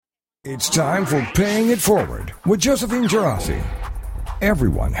It's time for Paying It Forward with Josephine Girassi.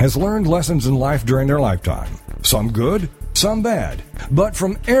 Everyone has learned lessons in life during their lifetime. Some good, some bad. But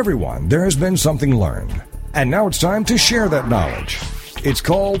from everyone, there has been something learned. And now it's time to share that knowledge. It's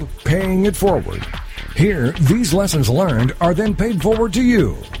called Paying It Forward. Here, these lessons learned are then paid forward to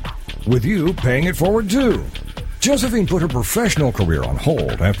you, with you paying it forward too. Josephine put her professional career on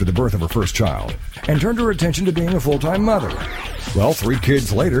hold after the birth of her first child and turned her attention to being a full-time mother. Well, 3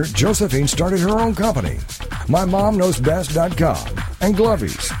 kids later, Josephine started her own company, MyMomKnowsBest.com and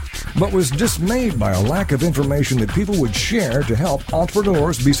Glovies, but was dismayed by a lack of information that people would share to help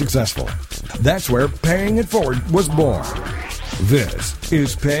entrepreneurs be successful. That's where Paying It Forward was born. This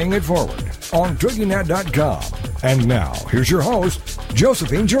is Paying It Forward on TwiggyNet.com. And now, here's your host,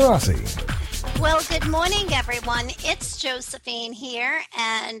 Josephine Girassi. Well, good morning, everyone. It's Josephine here,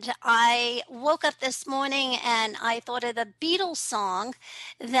 and I woke up this morning and I thought of the Beatles song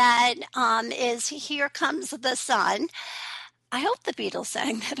that is Here Comes the Sun. I hope the Beatles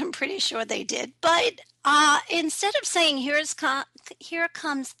sang that. I'm pretty sure they did. But instead of saying Here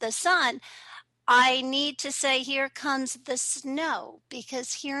Comes the Sun, I need to say here comes the snow,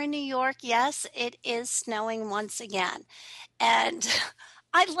 because here in New York, yes, it is snowing once again. And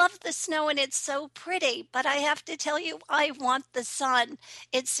I love the snow and it's so pretty, but I have to tell you, I want the sun.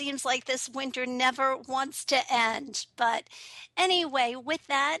 It seems like this winter never wants to end. But anyway, with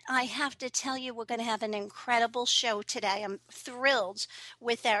that, I have to tell you, we're going to have an incredible show today. I'm thrilled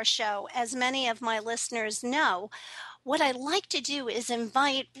with our show. As many of my listeners know, what I like to do is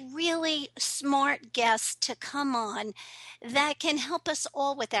invite really smart guests to come on that can help us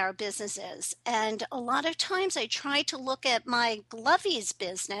all with our businesses. And a lot of times I try to look at my Glovies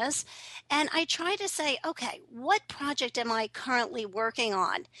business and I try to say, okay, what project am I currently working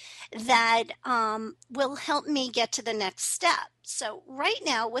on that will help me get to the next step? So right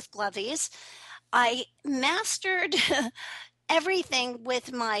now with Glovies, I mastered everything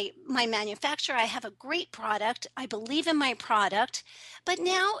with my manufacturer. I have a great product. I believe in my product. But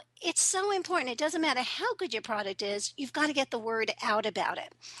now it's so important. It doesn't matter how good your product is. You've got to get the word out about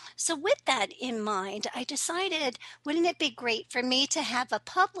it. So with that in mind, I decided, wouldn't it be great for me to have a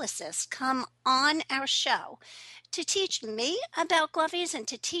publicist come on our show to teach me about Glovies and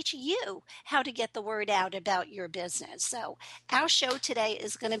to teach you how to get the word out about your business. So our show today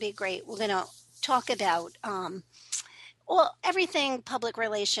is going to be great. We're going to talk about everything public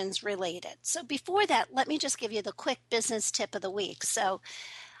relations related. So before that, let me just give you the quick business tip of the week. So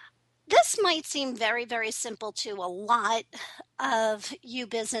this might seem very, very simple to a lot of you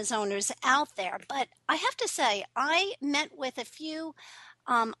business owners out there, but I have to say, I met with a few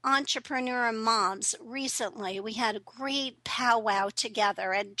entrepreneur moms recently. We had a great powwow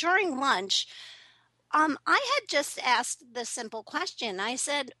together, and during lunch, I had just asked the simple question. I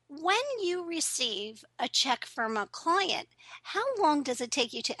said, when you receive a check from a client, how long does it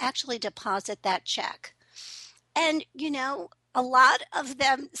take you to actually deposit that check? And, a lot of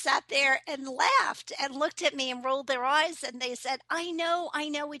them sat there and laughed and looked at me and rolled their eyes, and they said, I know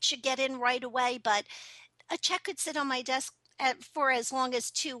it should get in right away, but a check could sit on my desk for as long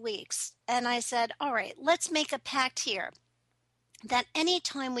as 2 weeks. And I said, all right, let's make a pact here that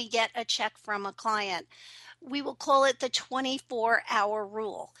anytime we get a check from a client, we will call it the 24-hour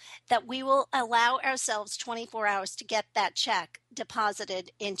rule, that we will allow ourselves 24 hours to get that check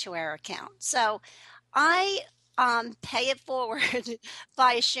deposited into our account. So I pay it forward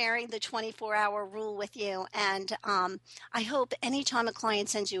by sharing the 24-hour rule with you. And I hope anytime a client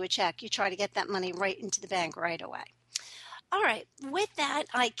sends you a check, you try to get that money right into the bank right away. All right. With that,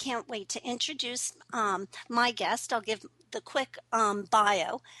 I can't wait to introduce my guest. I'll give the quick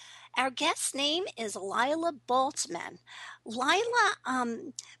bio. Our guest's name is Lila Baltman. Lila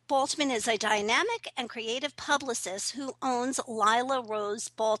Baltman is a dynamic and creative publicist who owns Lila Rose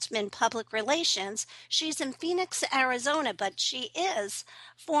Baltman Public Relations. She's in Phoenix, Arizona, but she is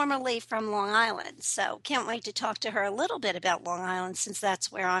formerly from Long Island. So can't wait to talk to her a little bit about Long Island, since that's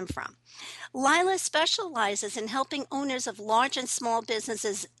where I'm from. Lila specializes in helping owners of large and small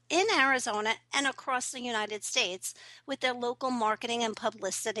businesses in Arizona and across the United States with their local marketing and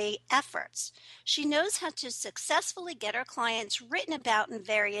publicity efforts. She knows how to successfully get her clients written about in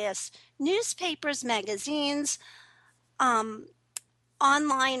various newspapers, magazines, online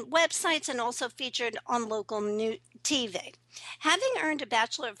websites, and also featured on local new TV. Having earned a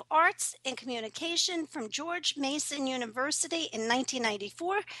Bachelor of Arts in Communication from George Mason University in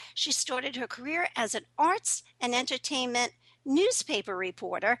 1994, she started her career as an arts and entertainment newspaper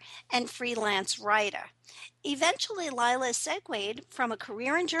reporter and freelance writer. Eventually, Lila segued from a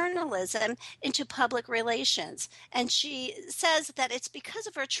career in journalism into public relations. And she says that it's because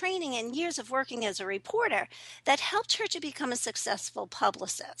of her training and years of working as a reporter that helped her to become a successful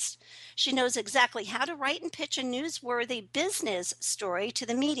publicist. She knows exactly how to write and pitch a newsworthy business story to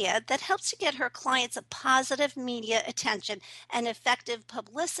the media that helps to get her clients a positive media attention and effective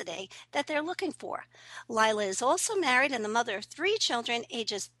publicity that they're looking for. Lila is also married and the mother of 3 children,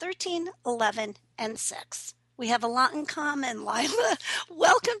 ages 13, 11, and 6. We have a lot in common, Lila.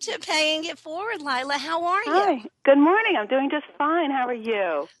 Welcome to Paying It Forward, Lila. How are you? Hi. Good morning. I'm doing just fine. How are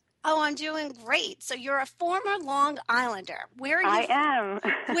you? Oh, I'm doing great. So you're a former Long Islander. Where are you? I am.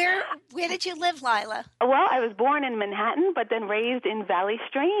 Where did you live, Lila? Well, I was born in Manhattan, but then raised in Valley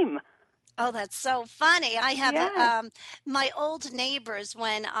Stream. Oh, that's so funny. I have Yeah. my old neighbors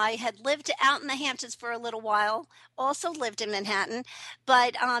when I had lived out in the Hamptons for a little while, also lived in Manhattan,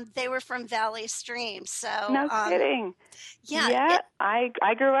 but they were from Valley Stream. So No kidding. yeah, Yeah,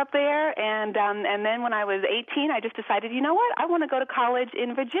 I grew up there, and then when I was 18, I just decided, you know what, I want to go to college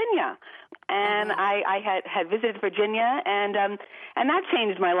in Virginia, oh, and wow. I had visited Virginia, and that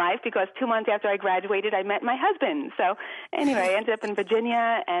changed my life because 2 months after I graduated, I met my husband. So anyway, I ended up in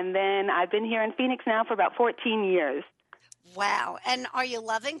Virginia, and then I've been here in Phoenix now for about 14 years. Wow. And are you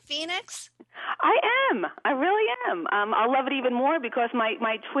loving Phoenix? I am. I really am. I'll love it even more because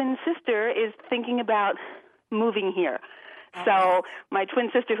my twin sister is thinking about moving here. Oh, So wow. my twin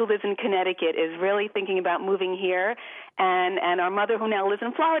sister who lives in Connecticut is really thinking about moving here, and our mother who now lives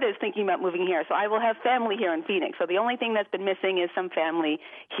in Florida is thinking about moving here. So I will have family here in Phoenix. So the only thing that's been missing is some family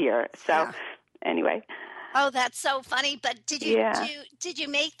here. So Yeah. anyway. Oh, that's so funny. But did you Yeah. did you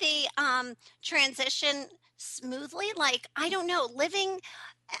make the transition smoothly? Like, I don't know,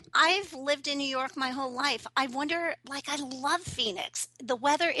 I've lived in New York my whole life. I wonder, like, I love Phoenix. The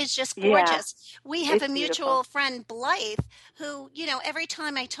weather is just Yeah. gorgeous. We have It's a beautiful. mutual friend, Blythe, who, every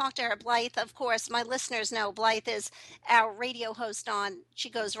time I talk to her, Blythe, of course, my listeners know Blythe is our radio host on. She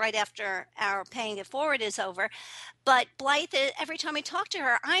goes right after our Paying It Forward is over. But Blythe, every time I talk to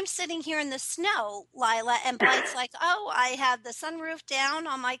her, I'm sitting here in the snow, Lila, and Blythe's like, "Oh, I have the sunroof down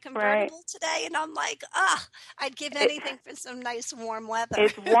on my Right. convertible today," and I'm like, "Ah, I'd give It, anything for some nice warm weather."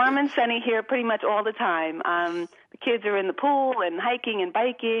 It's warm and sunny here pretty much all the time. The kids are in the pool and hiking and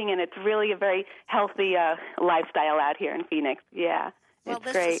biking, and it's really a very healthy lifestyle out here in Phoenix. Yeah, Well, it's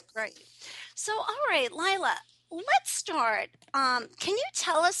this is great. great. So, all right, Lila, let's start. Can you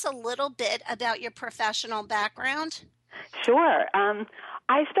tell us a little bit about your professional background? Sure.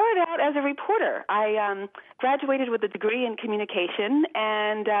 I started out as a reporter. I graduated with a degree in communication,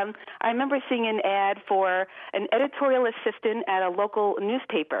 and I remember seeing an ad for an editorial assistant at a local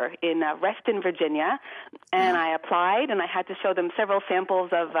newspaper in Reston, Virginia, and I applied, and I had to show them several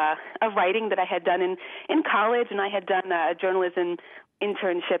samples of writing that I had done in college, and I had done a journalism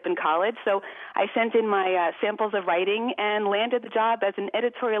internship in college. So I sent in my samples of writing and landed the job as an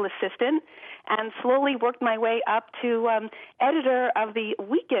editorial assistant and slowly worked my way up to editor of the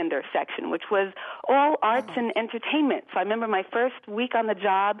Weekender section, which was all arts and entertainment. So I remember my first week on the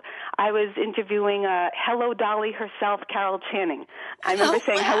job, I was interviewing Hello Dolly herself, Carol Channing. I remember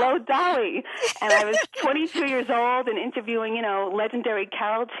saying, wow. "Hello Dolly," and I was 22 years old and interviewing, legendary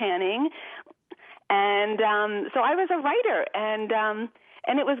Carol Channing. And so I was a writer,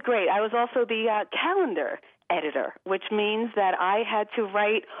 and it was great. I was also the calendar editor, which means that I had to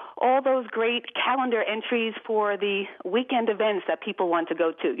write all those great calendar entries for the weekend events that people want to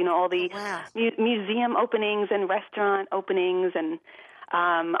go to. All the Wow. museum openings and restaurant openings, and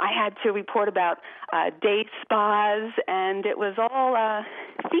I had to report about day spas, and it was all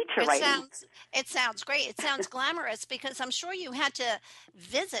feature writing. It sounds great. It sounds glamorous because I'm sure you had to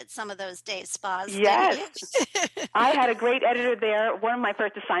visit some of those day spas, didn't Yes. you? I had a great editor there. One of my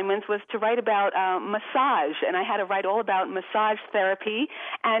first assignments was to write about massage, and I had to write all about massage therapy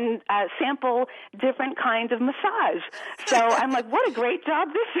and sample different kinds of massage. So I'm like, what a great job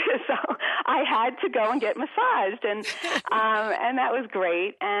this is. So I had to go and get massaged, and that was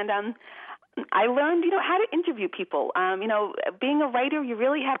great. And I learned, how to interview people. Being a writer, you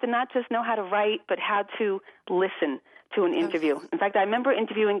really have to not just know how to write, but how to listen to an interview. In fact, I remember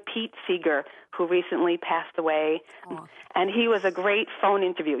interviewing Pete Seeger, who recently passed away, and he was a great phone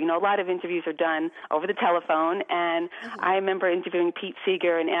interview. A lot of interviews are done over the telephone, and I remember interviewing Pete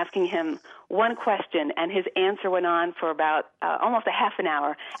Seeger and asking him one question, and his answer went on for about almost a half an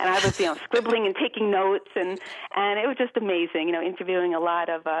hour, and I was, scribbling and taking notes, and it was just amazing, interviewing a lot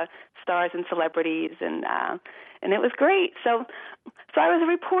of stars and celebrities, and it was great. So I was a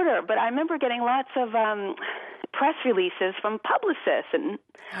reporter, but I remember getting lots of press releases from publicists. And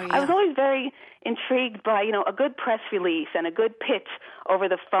I was always very intrigued by, a good press release and a good pitch over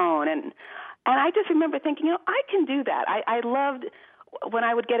the phone. And I just remember thinking, I can do that. I loved when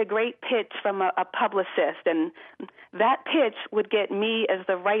I would get a great pitch from a publicist, and that pitch would get me as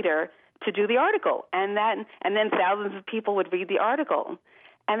the writer to do the article, and then thousands of people would read the article.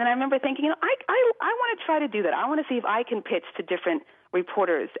 And then I remember thinking, I want to try to do that. I want to see if I can pitch to different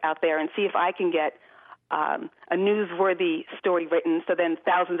reporters out there and see if I can get a newsworthy story written so then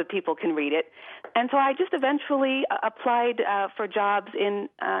thousands of people can read it. And so I just eventually applied for jobs in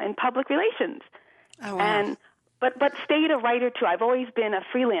public relations. Oh, wow. But stayed a writer too. I've always been a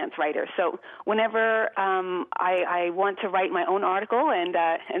freelance writer. So whenever I want to write my own article and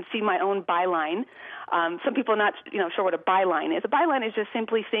see my own byline, some people are not sure what a byline is. A byline is just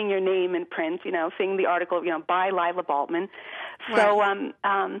simply seeing your name in print. Seeing the article by Lila Baltman. So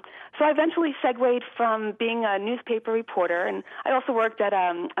so I eventually segued from being a newspaper reporter, and I also worked at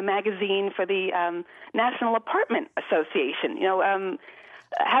a magazine for the National Apartment Association.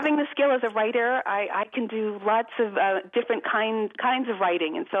 Having the skill as a writer, I can do lots of different kinds of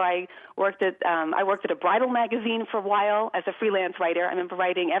writing, and so I worked at a bridal magazine for a while as a freelance writer. I remember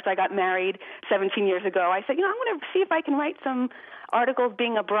writing after I got married 17 years ago. I said, I want to see if I can write some articles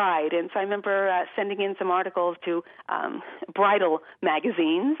being a bride, and so I remember sending in some articles to bridal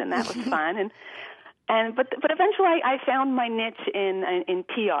magazines, and that was fun. But eventually I found my niche in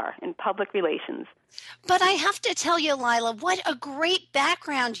PR, in public relations. But I have to tell you, Lila, what a great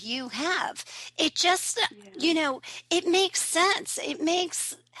background you have. It just, it makes sense. It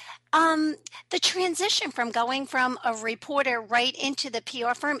makes the transition from going from a reporter right into the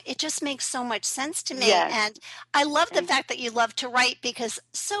PR firm, it just makes so much sense to me. Yes. And I love the fact that you love to write, because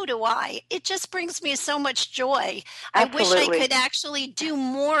so do I. It just brings me so much joy. Absolutely. I wish I could actually do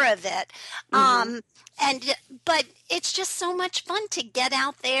more of it. But it's just so much fun to get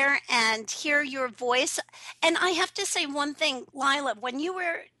out there and hear your voice. And I have to say one thing, Lila, when you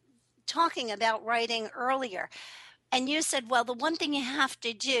were talking about writing earlier, and you said, well, the one thing you have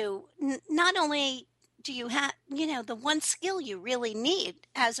to do, not only do you have, the one skill you really need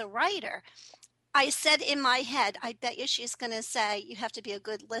as a writer, I said in my head, I bet you she's going to say you have to be a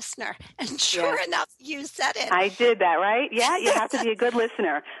good listener. And sure enough, you said it. I did that, right? Yeah, you have to be a good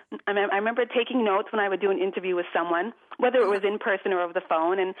listener. I remember taking notes when I would do an interview with someone, whether it was in person or over the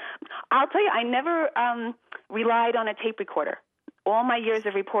phone. And I'll tell you, I never relied on a tape recorder. All my years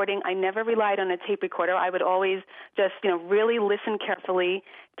of reporting, I never relied on a tape recorder. I would always just, really listen carefully,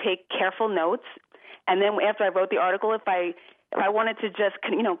 take careful notes. And then after I wrote the article, if I wanted to just,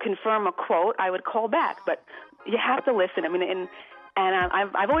 confirm a quote, I would call back. But you have to listen. I mean, and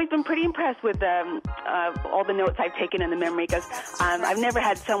I've always been pretty impressed with all the notes I've taken in the memory, because I've never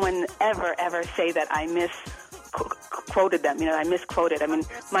had someone ever say that I misquoted them. I misquoted. I mean,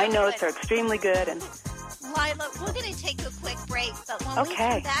 my notes are extremely good. And Lila, we're going to take a quick break, but when we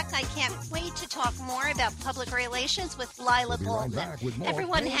come back, I can't wait to talk more about public relations with Lila Baltman.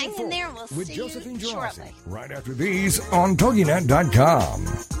 Everyone hang in there, and we'll see you shortly. Right after these on TogiNet.com.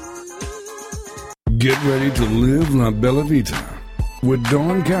 Get ready to live La Bella Vita with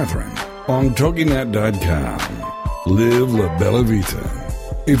Dawn Catherine on TogiNet.com. Live La Bella Vita.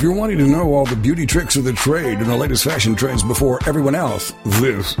 If you're wanting to know all the beauty tricks of the trade and the latest fashion trends before everyone else,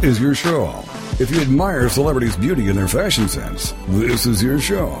 this is your show. If you admire celebrities' beauty and their fashion sense, this is your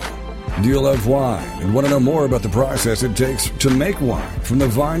show. Do you love wine and want to know more about the process it takes to make wine from the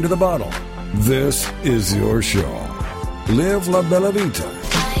vine to the bottle? This is your show. Live La Bella Vita.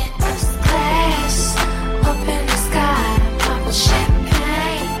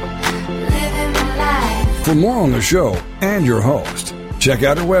 For more on the show and your host, check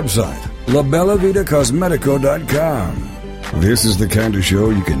out our website, labellavitacosmetico.com. This is the kind of show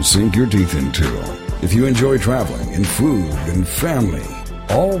you can sink your teeth into. If you enjoy traveling and food and family,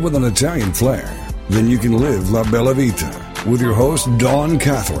 all with an Italian flair, then you can live La Bella Vita with your host, Dawn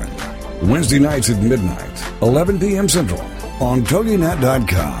Catherine. Wednesday nights at midnight, 11 p.m. Central, on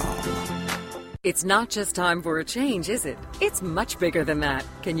TogiNet.com. It's not just time for a change, is it? It's much bigger than that.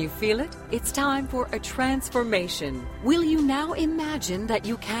 Can you feel it? It's time for a transformation. Will you now imagine that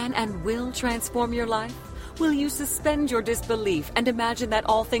you can and will transform your life? Will you suspend your disbelief and imagine that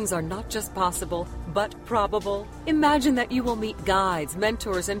all things are not just possible, but probable? Imagine that you will meet guides,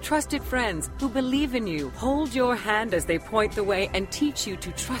 mentors, and trusted friends who believe in you, hold your hand as they point the way, and teach you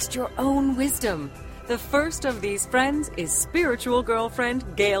to trust your own wisdom. The first of these friends is spiritual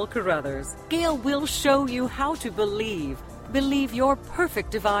girlfriend Gail Carruthers. Gail will show you how to believe, Believe your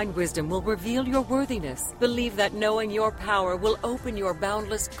perfect divine wisdom will reveal your worthiness. Believe that knowing your power will open your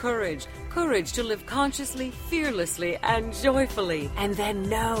boundless courage to live consciously, fearlessly, and joyfully. And then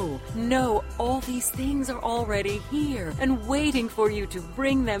know all these things are already here and waiting for you to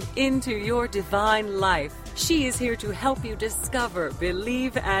bring them into your divine life. She is here to help you discover,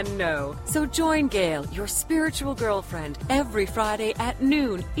 believe, and know. So join Gail, your spiritual girlfriend, every Friday at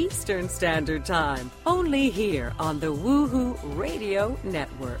noon Eastern Standard Time, only here on the Woohoo Radio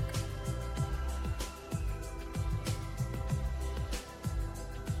Network.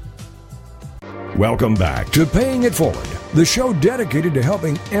 Welcome back to Paying It Forward, the show dedicated to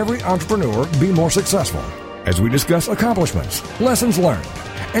helping every entrepreneur be more successful as we discuss accomplishments, lessons learned,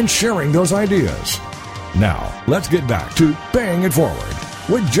 and sharing those ideas. Now, let's get back to Paying It Forward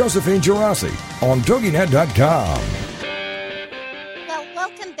with Josephine Girassi on TogiNet.com. Well,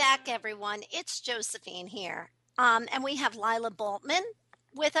 welcome back, everyone. It's Josephine here. And we have Lila Baltman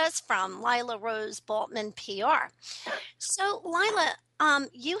with us from Lila Rose Baltman PR. So, Lila,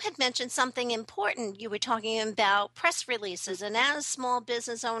 you had mentioned something important. You were talking about press releases. And as small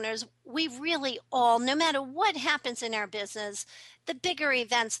business owners, we really all, no matter what happens in our business, the bigger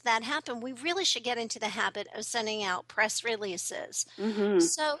events that happen, we really should get into the habit of sending out press releases. Mm-hmm.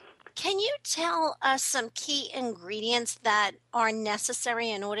 So can you tell us some key ingredients that are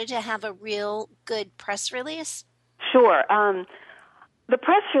necessary in order to have a real good press release? Sure. The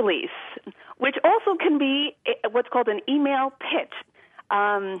press release, which also can be what's called an email pitch.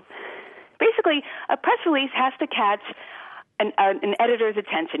 Basically, a press release has to catch an editor's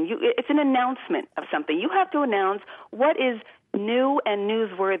attention. It's an announcement of something. You have to announce what is new and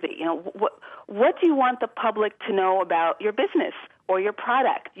newsworthy. You know, what do you want the public to know about your business or your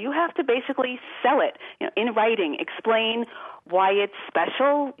product? You have to basically sell it, in writing, explain why it's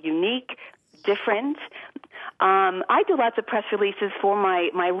special, unique, different. I do lots of press releases for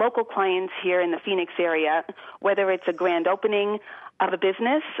my local clients here in the Phoenix area, whether it's a grand opening of a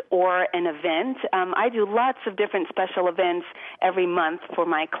business or an event. I do lots of different special events every month for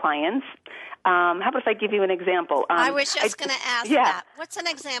my clients. How about if I give you an example? I was just going to ask that. What's an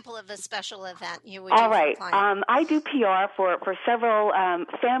example of a special event you would do for a client? I do PR for several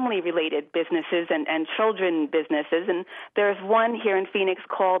family-related businesses and children businesses, and there's one here in Phoenix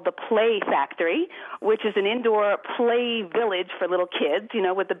called the Play Factory, which is an indoor play village for little kids,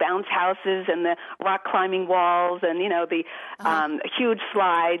 with the bounce houses and the rock climbing walls and, the huge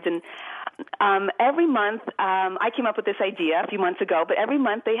slides. And every month, I came up with this idea a few months ago, but every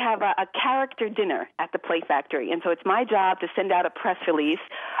month they have a character dinner at the Play Factory. And so it's my job to send out a press release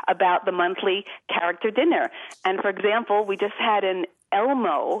about the monthly character dinner. And for example, we just had an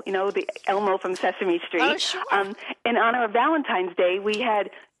Elmo, the Elmo from Sesame Street. Oh, sure. In honor of Valentine's Day, we had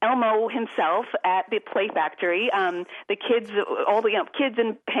Elmo himself at the Play Factory. The kids, all the kids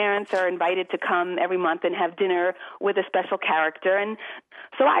and parents are invited to come every month and have dinner with a special character. And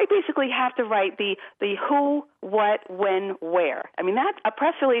so I basically have to write the who, what, when, where. I mean, a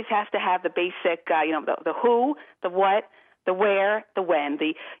press release has to have the basic, the who, the what, the where, the when.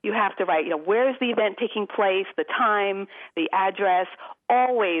 You have to write, where is the event taking place, the time, the address.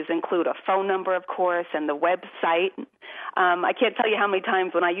 Always include a phone number, of course, and the website. I can't tell you how many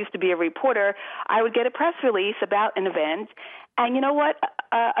times when I used to be a reporter, I would get a press release about an event, and you know what?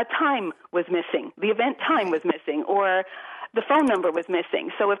 A time was missing. The event time was missing, or the phone number was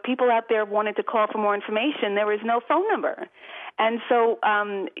missing. So if people out there wanted to call for more information, there was no phone number. And so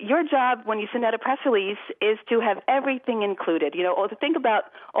your job when you send out a press release is to have everything included, or to think about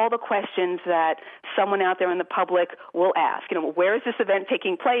all the questions that someone out there in the public will ask. Where is this event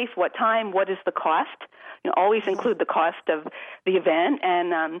taking place? What time? What is the cost? Always include the cost of the event.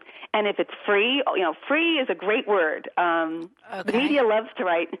 And if it's free, free is a great word. The media loves to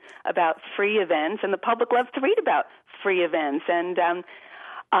write about free events, and the public loves to read about free events. And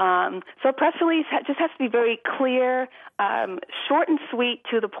so a press release just has to be very clear, short and sweet,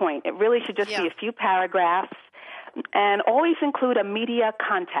 to the point. It really should just be a few paragraphs, and always include a media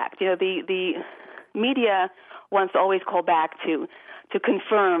contact. The media wants to always call back to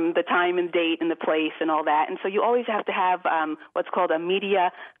confirm the time and date and the place and all that. And so you always have to have what's called a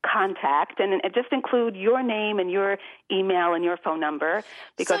media contact, and just include your name and your email and your phone number,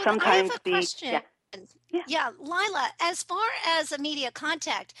 because sometimes I have a question. Yeah, Lila, as far as a media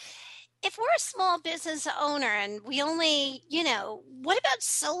contact, if we're a small business owner and we only, what about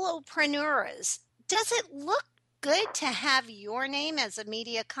solopreneurs? Does it look good to have your name as a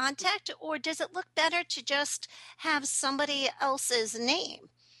media contact, or does it look better to just have somebody else's name?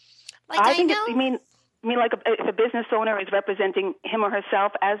 I think you mean I mean, like if a business owner is representing him or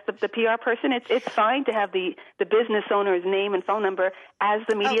herself as the PR person, it's fine to have the business owner's name and phone number as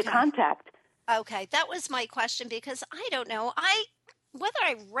the media contact. Okay, that was my question because I don't know. Whether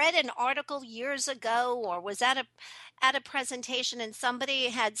I read an article years ago or was at a presentation and somebody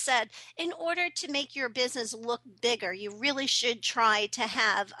had said, in order to make your business look bigger, you really should try to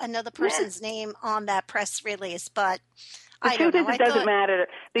have another person's name on that press release. But the truth is, it doesn't matter.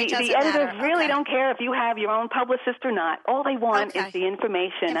 The editors really don't care if you have your own publicist or not. All they want is the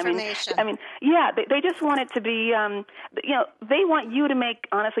information. I mean, yeah, they just want it to be, they want you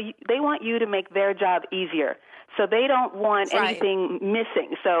to they want you to make their job easier. So they don't want anything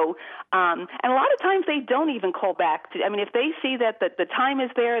missing. So, and a lot of times they don't even call back. If they see that the time is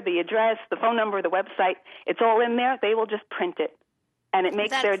there, the address, the phone number, the website, it's all in there, they will just print it. And it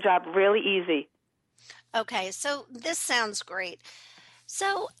makes their job really easy. Okay, so this sounds great.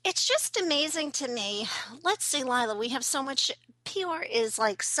 So it's just amazing to me. Let's see, Lila, we have so much. PR is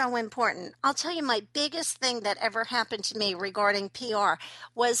like so important. I'll tell you my biggest thing that ever happened to me regarding PR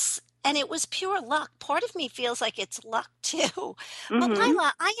was, and it was pure luck. Part of me feels like it's luck too. Mm-hmm. But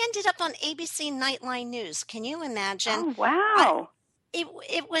Lila, I ended up on ABC Nightline News. Can you imagine? Oh, wow.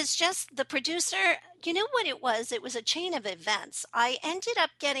 It was just the producer. You know what it was? It was a chain of events. I ended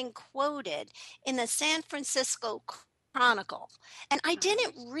up getting quoted in the San Francisco Chronicle, and I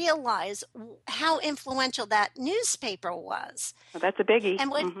didn't realize how influential that newspaper was. Well, that's a biggie.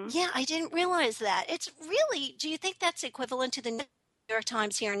 And I didn't realize that. It's really, do you think that's equivalent to the New York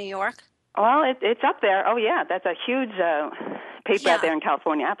Times here in New York? Well, it's up there. Oh, yeah, that's a huge paper out there in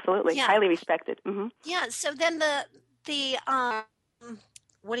California. Absolutely. Yeah. Highly respected. Mm-hmm. Yeah, so then the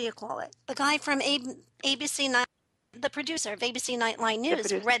what do you call it? The guy from ABC the producer of ABC Nightline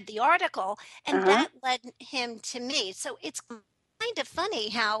News read the article, and that led him to me. So it's kind of funny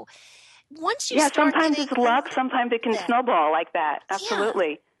how once you start sometimes it's luck, sometimes it can snowball like that.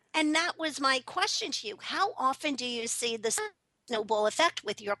 Absolutely. Yeah. And that was my question to you. How often do you see the snowball effect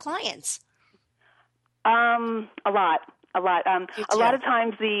with your clients? A lot. A lot of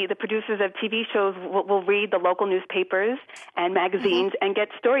times the producers of TV shows will read the local newspapers and magazines and get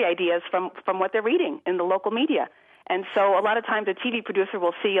story ideas from what they're reading in the local media. And so a lot of times a TV producer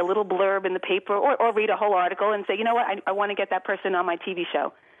will see a little blurb in the paper or read a whole article and say, you know what, I want to get that person on my TV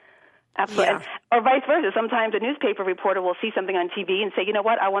show. Absolutely. Yeah. Or vice versa. Sometimes a newspaper reporter will see something on TV and say, you know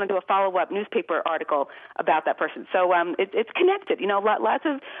what, I want to do a follow-up newspaper article about that person. So it's connected. Lots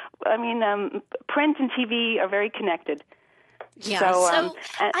of, print and TV are very connected. Yeah, so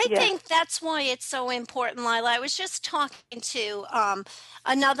I think that's why it's so important, Lila. I was just talking to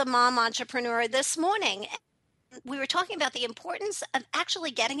another mom entrepreneur this morning. We were talking about the importance of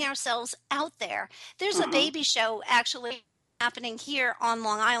actually getting ourselves out there. There's a baby show actually happening here on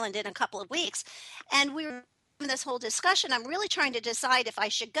Long Island in a couple of weeks, and we were having this whole discussion. I'm really trying to decide if I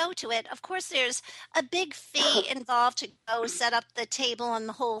should go to it. Of course, there's a big fee involved to go set up the table and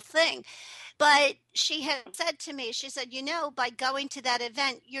the whole thing. But she had said to me, she said, by going to that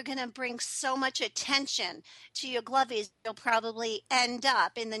event, you're going to bring so much attention to your glovies. You'll probably end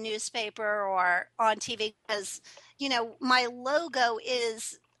up in the newspaper or on TV because, my logo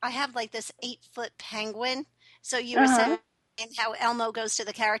is, I have like this 8-foot penguin. So you were saying how Elmo goes to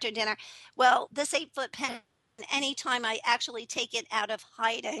the character dinner. Well, this 8-foot penguin, anytime I actually take it out of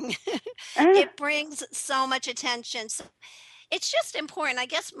hiding, it brings so much attention. So it's just important. I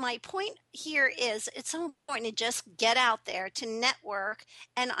guess my point here is it's so important to just get out there, to network,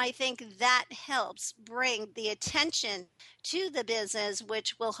 and I think that helps bring the attention to the business,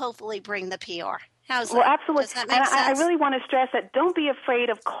 which will hopefully bring the PR. How's that? Well, absolutely. Does that make sense? I really want to stress that don't be afraid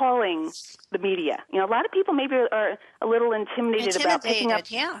of calling the media. A lot of people maybe are a little intimidated about picking up.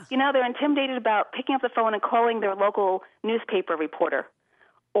 Yeah. They're intimidated about picking up the phone and calling their local newspaper reporter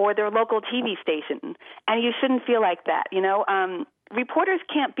or their local TV station, and you shouldn't feel like that. Reporters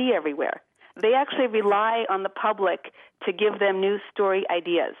can't be everywhere. They actually rely on the public to give them news story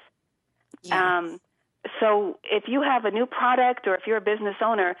ideas. Yeah. So if you have a new product or if you're a business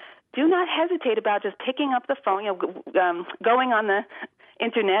owner, do not hesitate about just picking up the phone, going on the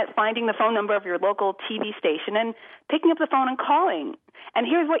internet, finding the phone number of your local TV station and picking up the phone and calling. And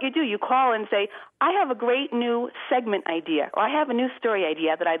here's what you do. You call and say, I have a great new segment idea, or I have a new story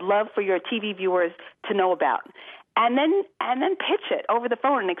idea that I'd love for your TV viewers to know about. And then pitch it over the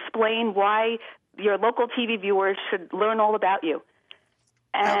phone and explain why your local TV viewers should learn all about you.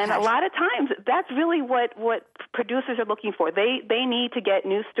 And a lot of times, that's really what producers are looking for. They need to get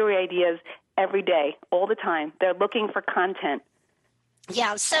news story ideas every day, all the time. They're looking for content.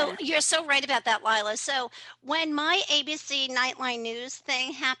 Yeah, so you're so right about that, Lila. So when my ABC Nightline News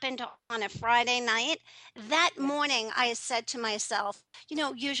thing happened on a Friday night, that morning I said to myself,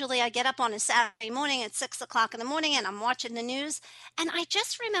 usually I get up on a Saturday morning at 6 o'clock in the morning and I'm watching the news. And I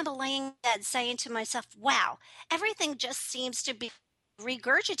just remember laying in bed saying to myself, wow, everything just seems to be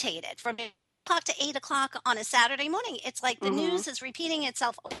regurgitated from 8 o'clock to 8 o'clock on a Saturday morning. It's like the Mhm. news is repeating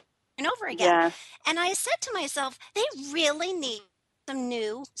itself over and over again. Yes, And I said to myself, they really need some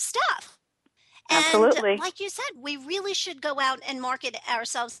new stuff. And absolutely. like you said, we really should go out and market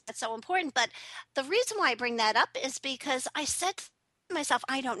ourselves. That's so important. But the reason why I bring that up is because I said to myself,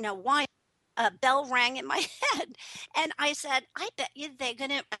 I don't know why a bell rang in my head. And I said, I bet you they're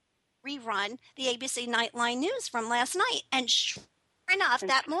going to rerun the ABC Nightline News from last night. And sure enough,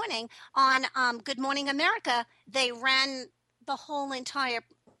 that morning on Good Morning America, they ran the whole entire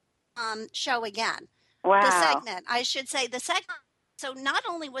show again. The Wow. segment, I should say, the segment. So not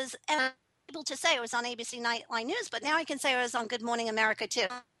only was I able to say I was on ABC Nightline News, but now I can say I was on Good Morning America too.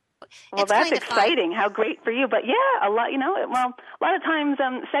 Well, It's that's kind of fun. exciting. How great for you. But yeah, a lot, a lot of times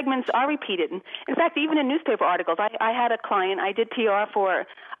segments are repeated. In fact, even in newspaper articles, I had a client, I did PR for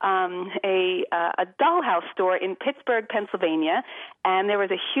a dollhouse store in Pittsburgh, Pennsylvania, and there was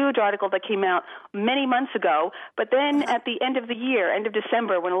a huge article that came out many months ago. But then at the end of the year, end of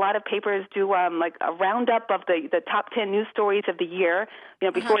December, when a lot of papers do like a roundup of the top 10 news stories of the year,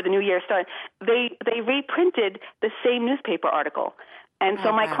 before the new year started, they reprinted the same newspaper article. And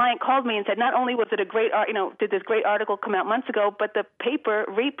so my client called me and said, not only was it a great, did this great article come out months ago, but the paper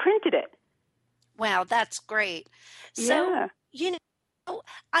reprinted it. Wow, that's great. So, Yeah.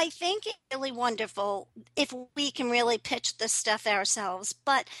 I think it's really wonderful if we can really pitch this stuff ourselves.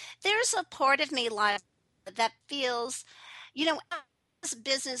 But there's a part of me like that feels, as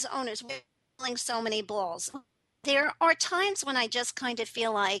business owners, we're juggling so many balls. There are times when I just kind of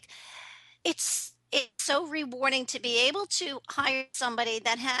feel like it's so rewarding to be able to hire somebody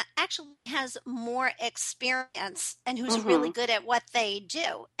that actually has more experience and who's really Mhm. good at what they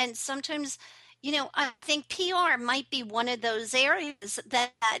do. And sometimes, I think PR might be one of those areas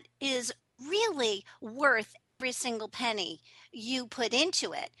that is really worth every single penny you put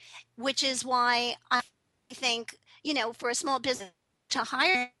into it, which is why I think, for a small business to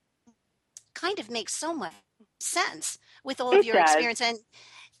hire kind of makes so much sense with all of It your does. experience.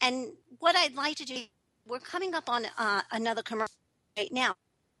 And what I'd like to do, we're coming up on another commercial right now.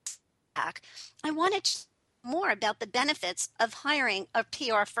 I wanted to know more about the benefits of hiring a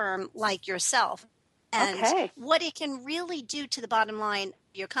PR firm like yourself and Okay. what it can really do to the bottom line of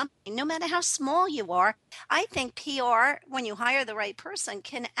your company, no matter how small you are. I think PR, when you hire the right person,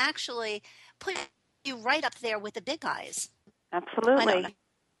 can actually put you right up there with the big guys. I don't Absolutely.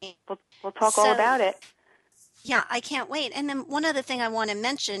 know. We'll talk all So, about it. yeah, I can't wait. And then one other thing I want to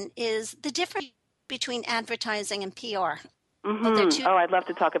mention is the difference between advertising and PR. They're two Oh, I'd love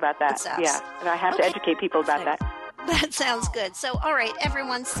to talk about that. concepts. Yeah. And I have to Okay, educate people about that. that sounds good. So, all right,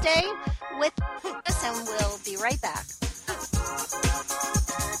 everyone, stay with us and we'll be right back.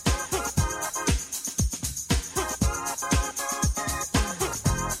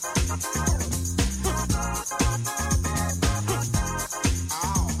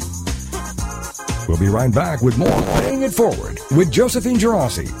 We'll be right back with more Paying It Forward with Josephine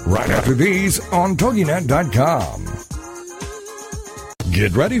Girassi right after these on TogiNet.com.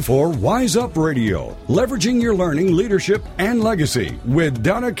 Get ready for Wise Up Radio, leveraging your learning, leadership, and legacy with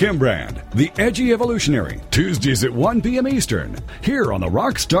Donna Kimbrand, the Edgy Evolutionary, Tuesdays at 1 p.m. Eastern, here on the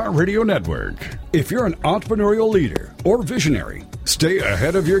Rockstar Radio Network. If you're an entrepreneurial leader or visionary, stay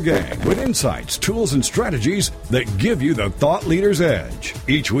ahead of your game with insights, tools, and strategies that give you the thought leader's edge.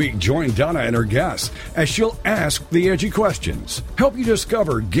 Each week, join Donna and her guests as she'll ask the edgy questions, help you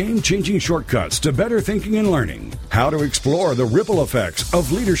discover game-changing shortcuts to better thinking and learning, how to explore the ripple effects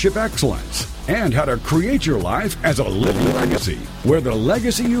of leadership excellence, and how to create your life as a living legacy, where the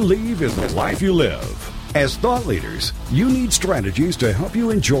legacy you leave is the life you live. As thought leaders, you need strategies to help you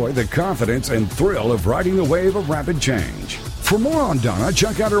enjoy the confidence and thrill of riding the wave of rapid change. For more on Donna,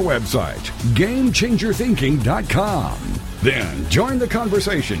 check out her website, GameChangerThinking.com. Then join the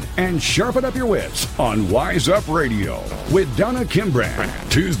conversation and sharpen up your wits on Wise Up Radio with Donna Kimbrand,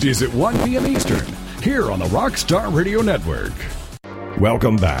 Tuesdays at 1 p.m. Eastern, here on the Rockstar Radio Network.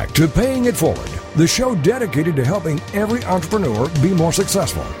 Welcome back to Paying It Forward, the show dedicated to helping every entrepreneur be more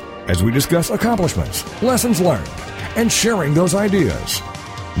successful, as we discuss accomplishments, lessons learned, and sharing those ideas.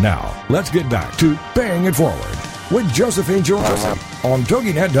 Now, let's get back to Paying It Forward with Josephine Girassi on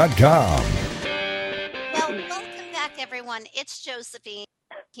TogiNet.com. Well, welcome back, everyone. It's Josephine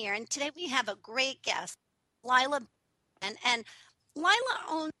here, and today we have a great guest, Lila. And Lila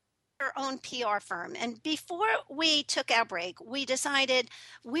owns her own PR firm. And before we took our break, we decided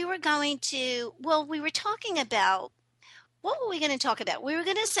we were going to, well, we were talking about, what were we going to talk about? We were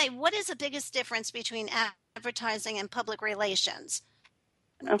going to say, what is the biggest difference between advertising and public relations?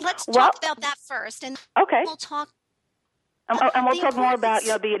 Let's Well, talk about that first, and okay. we'll talk. And we'll The talk more about,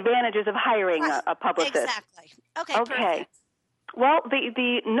 importance. the advantages of hiring Right. a publicist. Exactly. Okay, Okay. perfect. Well,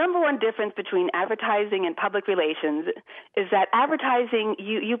 the number one difference between advertising and public relations is that advertising,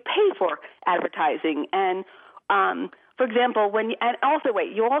 you pay for advertising. And, for example,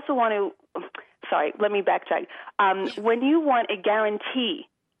 you also want to, sorry, let me backtrack. When you want a guarantee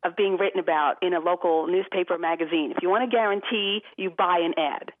of being written about in a local newspaper or magazine, if you want a guarantee, you buy an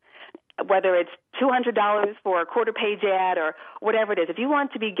ad. Whether it's $200 for a quarter-page ad or whatever it is. If you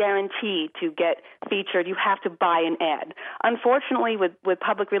want to be guaranteed to get featured, you have to buy an ad. Unfortunately, with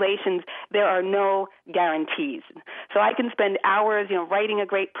public relations, there are no guarantees. So I can spend hours, writing a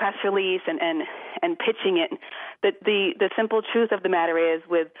great press release and pitching it. The simple truth of the matter is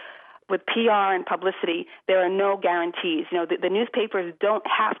with PR and publicity, there are no guarantees. The newspapers don't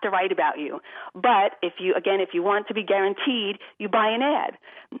have to write about you. But if you want to be guaranteed, you buy an ad.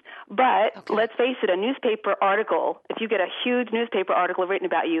 But Let's face it, a newspaper article, if you get a huge newspaper article written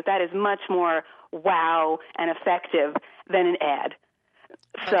about you, that is much more wow and effective than an ad.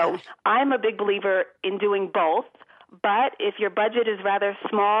 So I'm a big believer in doing both. But if your budget is rather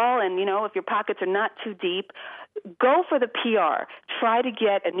small and, if your pockets are not too deep, go for the PR. Try to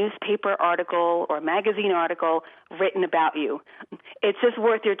get a newspaper article or a magazine article written about you. It's just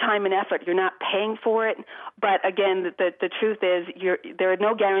worth your time and effort. You're not paying for it. But again, the truth is there are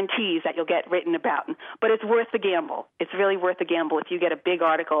no guarantees that you'll get written about. But it's worth the gamble. It's really worth the gamble if you get a big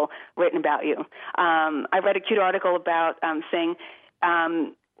article written about you. I read a cute article about saying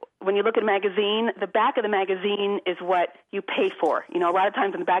when you look at a magazine, the back of the magazine is what you pay for. A lot of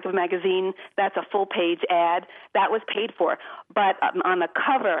times on the back of a magazine, that's a full-page ad. That was paid for. But on the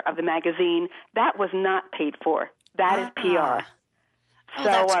cover of the magazine, that was not paid for. That is PR. Oh,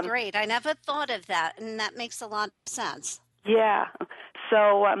 that's great. I never thought of that, and that makes a lot of sense. Yeah.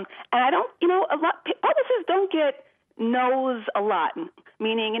 So, and I don't, publicists don't get no's a lot.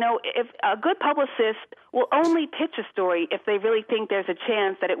 Meaning, if a good publicist will only pitch a story if they really think there's a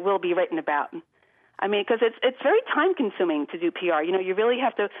chance that it will be written about. I mean, because it's very time-consuming to do PR. You really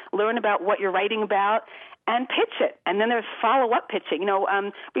have to learn about what you're writing about and pitch it. And then there's follow-up pitching.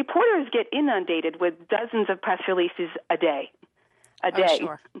 Reporters get inundated with dozens of press releases a day. Oh,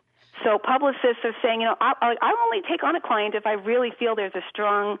 sure. So publicists are saying, I'll only take on a client if I really feel there's a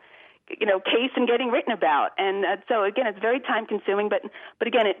strong case in getting written about. And so, again, it's very time-consuming, but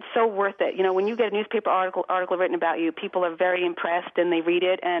again, it's so worth it. When you get a newspaper article written about you, people are very impressed and they read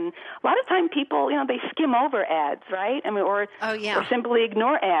it. And a lot of time people, they skim over ads, right? I mean, or simply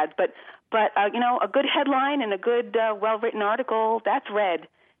ignore ads. But a good headline and a good, well-written article, that's read,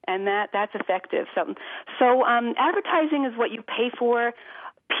 and that's effective. So advertising is what you pay for.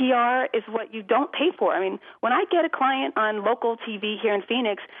 PR is what you don't pay for. I mean, when I get a client on local TV here in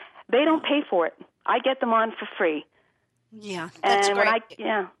Phoenix, they don't pay for it. I get them on for free. Yeah, that's great.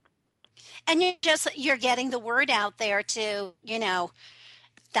 And And you're getting the word out there to,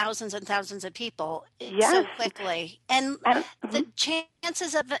 thousands and thousands of people so quickly. And the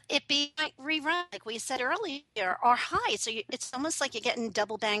chances of it being rerun, like we said earlier, are high. So it's almost like you're getting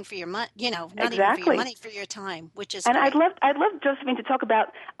double bang for your money, not even for your money, for your time, which is and great. I'd love, Josephine, to talk about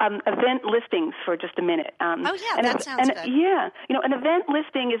event listings for just a minute. That sounds good. Yeah. An event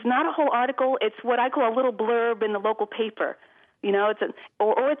listing is not a whole article. It's what I call a little blurb in the local paper.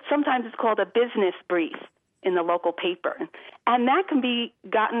 Sometimes it's called a business brief in the local paper. And that can be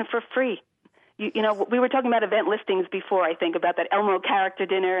gotten for free. We were talking about event listings before, I think, about that Elmo character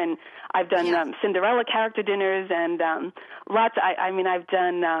dinner, and I've done Cinderella character dinners and lots. I've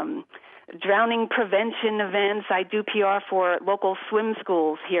done drowning prevention events. I do PR for local swim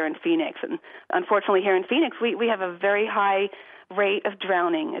schools here in Phoenix. And unfortunately, here in Phoenix, we have a very high rate of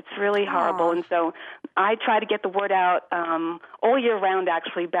drowning. It's really horrible. And so I try to get the word out all year round,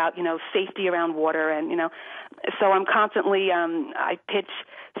 actually, about, safety around water. And, so I'm constantly, I pitch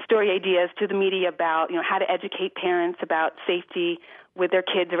story ideas to the media about, how to educate parents about safety with their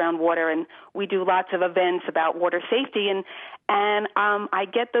kids around water. And we do lots of events about water safety. And I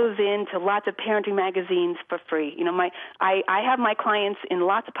get those into lots of parenting magazines for free. I have my clients in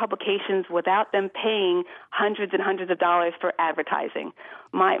lots of publications without them paying hundreds and hundreds of dollars for advertising.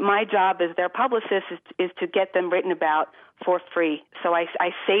 My job as their publicist is to get them written about for free. So I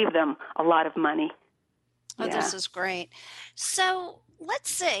save them a lot of money. Oh, this is great. So let's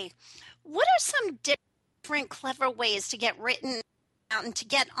see. What are some different clever ways to get written mountain to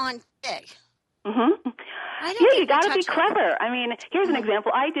get on big. Mm-hmm. I don't Yeah, think you got to be touch on- clever. I mean, here's an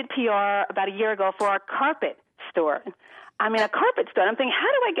example. I did PR about a year ago for a carpet store. I mean, a carpet store. I'm thinking, how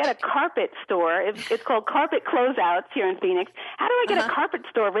do I get a carpet store? It's called Carpet Closeouts here in Phoenix. How do I get a carpet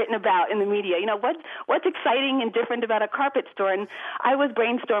store written about in the media? You know, what's exciting and different about a carpet store? And I was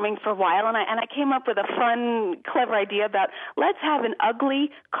brainstorming for a while, and I came up with a fun, clever idea about let's have an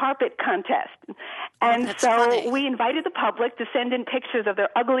ugly carpet contest. And that's so funny. we invited the public to send in pictures of their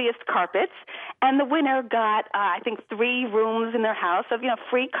ugliest carpets, and the winner got, I think, 3 rooms in their house of,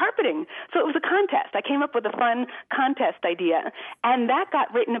 free carpeting. So it was a contest. I came up with a fun contest idea, and that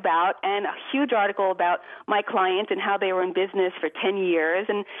got written about, and a huge article about my client and how they were in business for 10 years.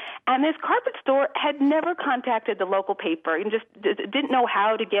 And this carpet store had never contacted the local paper and just didn't know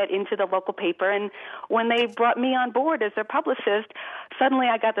how to get into the local paper. And when they brought me on board as their publicist, suddenly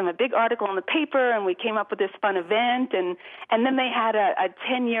I got them a big article in the paper, and we came up with this fun event. And then they had a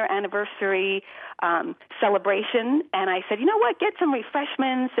 10-year anniversary celebration, and I said, you know what, get some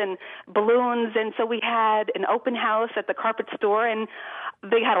refreshments and balloons. And so we had an open house at the carpet store, and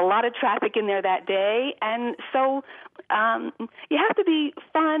they had a lot of traffic in there that day. And so you have to be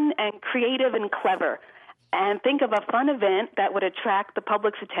fun and creative and clever and think of a fun event that would attract the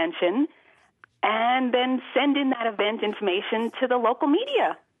public's attention, and then send in that event information to the local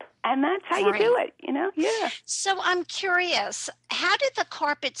media. And that's how you do it, Yeah. So I'm curious, how did the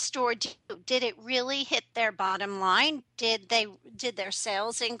carpet store do? Did it really hit their bottom line? Did their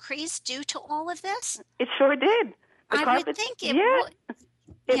sales increase due to all of this? It sure did. I would think it would.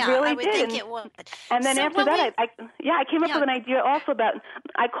 It really I would did. think it would. And then after that, I came up with an idea also about,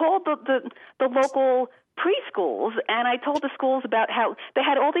 I called the local preschools, and I told the schools about how they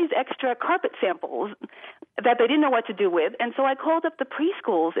had all these extra carpet samples that they didn't know what to do with. And so I called up the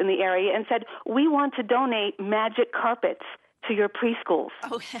preschools in the area and said, we want to donate magic carpets to your preschools.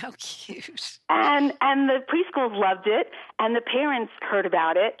 Oh, how cute. And the preschools loved it, and the parents heard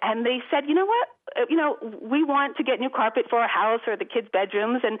about it, and they said, you know what? We want to get new carpet for our house or the kids'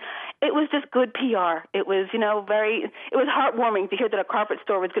 bedrooms, and it was just good PR. It was, it was heartwarming to hear that a carpet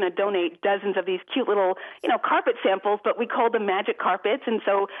store was going to donate dozens of these cute little, carpet samples, but we called them magic carpets. And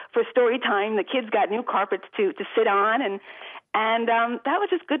so for story time, the kids got new carpets to sit on, and that was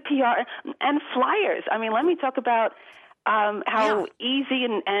just good PR. And flyers. I mean, let me talk about how easy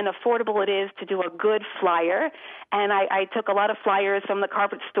and affordable it is to do a good flyer. And I took a lot of flyers from the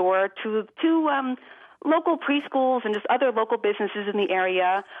carpet store to local preschools and just other local businesses in the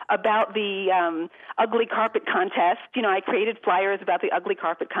area about the ugly carpet contest. I created flyers about the ugly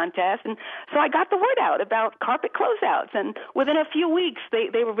carpet contest. And so I got the word out about carpet closeouts. And within a few weeks,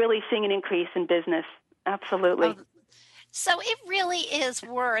 they were really seeing an increase in business. Absolutely. So it really is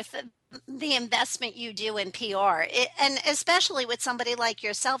worth the investment you do in PR, and especially with somebody like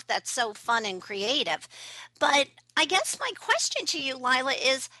yourself that's so fun and creative. But I guess my question to you, Lila,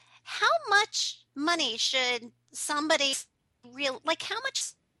 is how much money should somebody how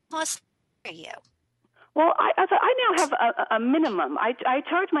much cost for you? Well, I now have a minimum. I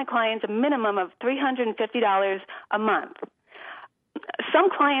charge my clients a minimum of $350 a month. Some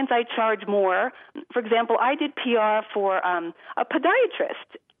clients I charge more. For example, I did PR for a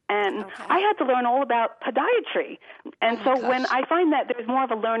podiatrist, and I had to learn all about podiatry. And when I find that there's more of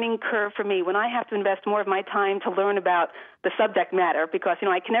a learning curve for me, when I have to invest more of my time to learn about the subject matter, because,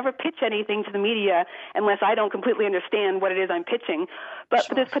 I can never pitch anything to the media unless I don't completely understand what it is I'm pitching. But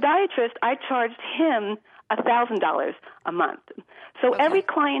for this podiatrist, I charged him $1,000 a month. So every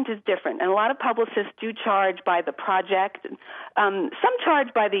client is different, and a lot of publicists do charge by the project. Some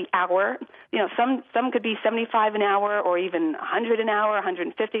charge by the hour. Some could be $75 an hour, or even $100 an hour,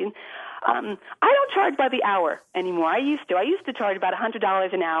 $150. I don't charge by the hour anymore. I used to charge about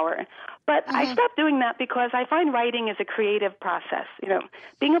 $100 an hour. But I stopped doing that because I find writing is a creative process.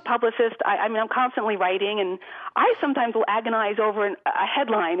 Being a publicist, I'm constantly writing, and I sometimes will agonize over a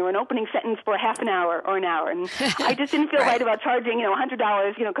headline or an opening sentence for half an hour or an hour. And I just didn't feel right about charging,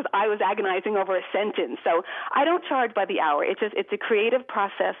 $100, because I was agonizing over a sentence. So I don't charge by the hour. It's a creative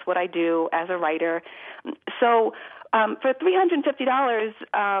process, what I do as a writer. So for $350,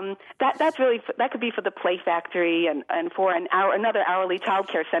 that could be for the Play Factory and for another hourly child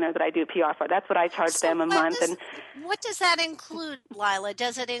care center that I do PR for. That's what I charge them a month. What does that include, Lila?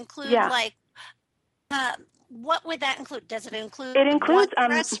 Does it include what would that include? Does it include? It includes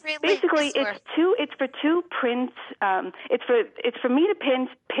press release, basically it's for 2 prints. It's for me to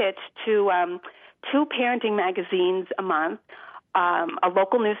pitch to 2 parenting magazines a month, a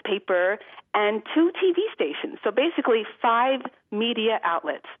local newspaper, and 2 TV stations. So basically 5 media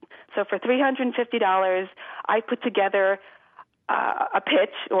outlets. So for $350, I put together a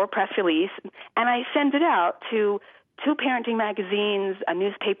pitch or a press release, and I send it out to 2 parenting magazines, a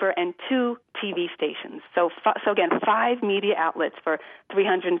newspaper, and 2 TV stations. So again, 5 media outlets for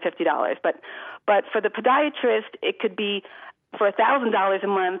 $350. But for the podiatrist, it could be for $1,000 a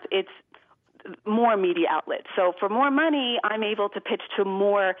month. It's more media outlets. So for more money, I'm able to pitch to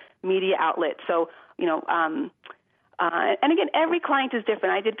more media outlets. So and again, every client is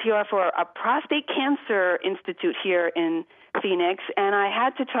different. I did PR for a prostate cancer institute here in Phoenix, and I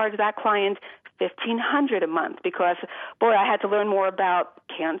had to charge that client $1,500 a month because, boy, I had to learn more about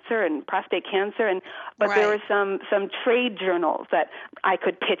cancer and prostate cancer, but there were some trade journals that I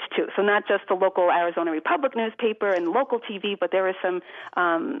could pitch to. So not just the local Arizona Republic newspaper and local TV, but there were some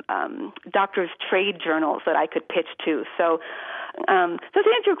doctors' trade journals that I could pitch to. So to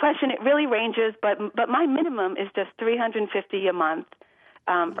answer your question, it really ranges, but my minimum is just $350 a month.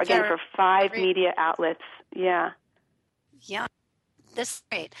 Again, for 5 media outlets. Yeah. Yeah, this is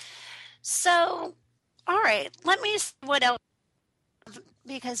great. So, all right, let me see what else,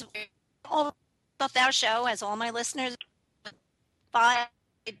 because all of our show, as all my listeners, 5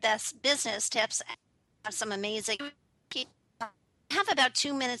 best business tips, have some amazing, have about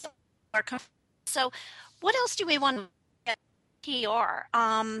 2 minutes. So what else do we want to get PR?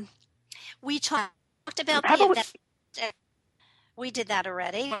 We talked about the event. We did that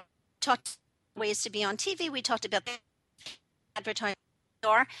already. We talked ways to be on TV. We talked about the advertising.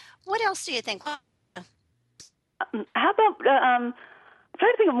 What else do you think? How about I'm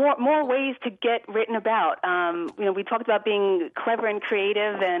trying to think of more ways to get written about. We talked about being clever and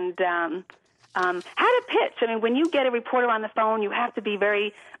creative, and how to pitch. I mean, when you get a reporter on the phone, you have to be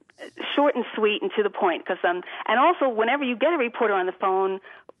very short and sweet and to the point. Because and also, whenever you get a reporter on the phone,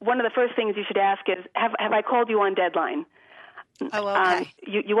 one of the first things you should ask is, "Have I called you on deadline?" Oh, okay.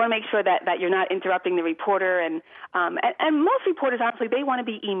 You want to make sure that you're not interrupting the reporter, and most reporters, honestly, they want to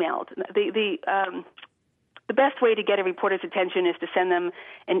be emailed. The best way to get a reporter's attention is to send them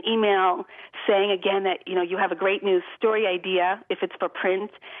an email saying again that you have a great news story idea if it's for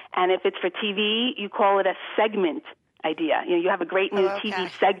print, and if it's for TV, you call it a segment idea. You have a great new TV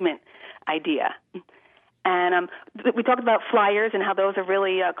segment idea. And we talked about flyers and how those are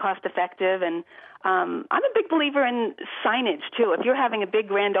really cost effective, and I'm a big believer in signage, too. If you're having a big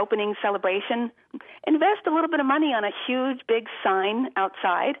grand opening celebration, invest a little bit of money on a huge, big sign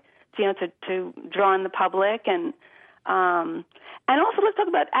outside, to draw in the public. And also let's talk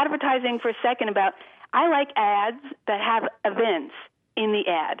about advertising for a second. I like ads that have events in the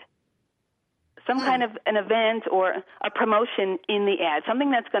ad. Some kind of an event or a promotion in the ad, something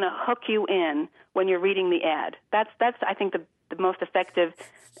that's going to hook you in when you're reading the ad. That's I think, the most effective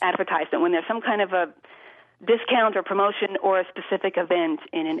advertisement, when there's some kind of a discount or promotion or a specific event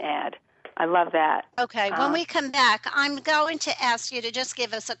in an ad. I love that. Okay, when we come back, I'm going to ask you to just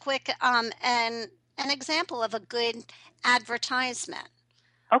give us a quick an example of a good advertisement.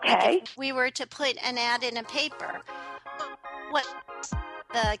 Okay. Like if we were to put an ad in a paper, what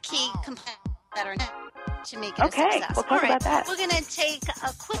the key components that are to make it a success? We'll talk about that. We're going to take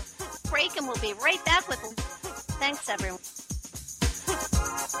a quick break, and we'll be right back with. Thanks, everyone.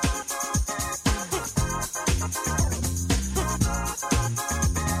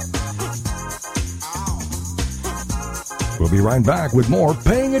 We'll be right back with more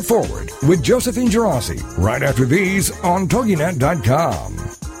Paying It Forward with Josephine Girassi right after these on TogiNet.com.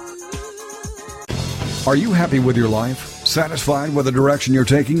 Are you happy with your life? Satisfied with the direction you're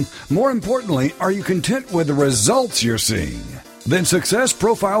taking? More importantly, are you content with the results you're seeing? Then Success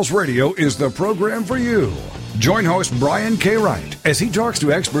Profiles Radio is the program for you. Join host Brian K. Wright as he talks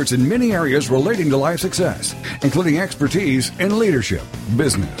to experts in many areas relating to life success, including expertise in leadership,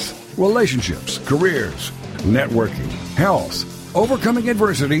 business, relationships, careers, networking, health, overcoming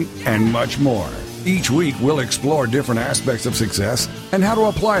adversity, and much more. Each week, we'll explore different aspects of success and how to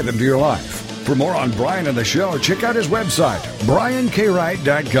apply them to your life. For more on Brian and the show, check out his website,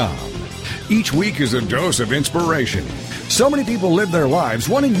 briankwright.com. Each week is a dose of inspiration. So many people live their lives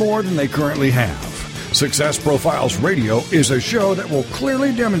wanting more than they currently have. Success Profiles Radio is a show that will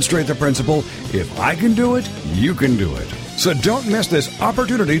clearly demonstrate the principle, if I can do it, you can do it. So don't miss this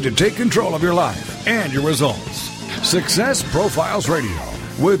opportunity to take control of your life and your results. Success Profiles Radio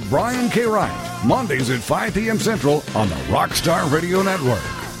with Brian K. Wright, Mondays at 5 p.m. Central on the Rockstar Radio Network.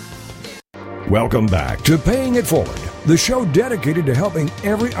 Welcome back to Paying It Forward, the show dedicated to helping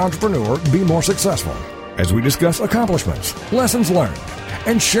every entrepreneur be more successful, as we discuss accomplishments, lessons learned,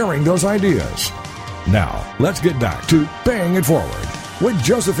 and sharing those ideas. Now, let's get back to Paying It Forward with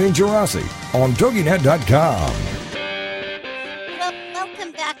Josephine Girassi on TogiNet.com.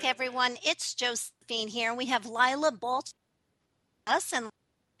 Welcome back, everyone. It's Josephine here. We have Lila Baltimore us and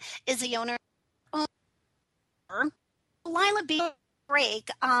is the owner. Lila B. Break.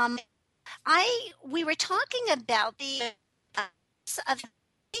 We were talking about the of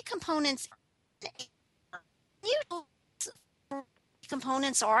components. You know what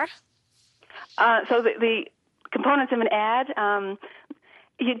components are? So the components of an ad,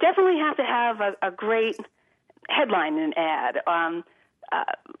 you definitely have to have a great headline in an ad.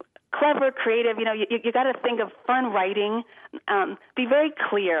 Clever, creative. You got to think of fun writing. Be very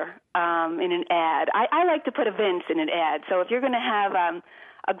clear in an ad. I like to put events in an ad. So if you're going to have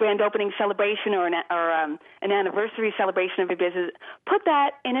a grand opening celebration or an anniversary celebration of your business, put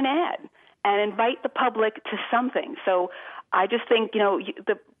that in an ad and invite the public to something. So I just think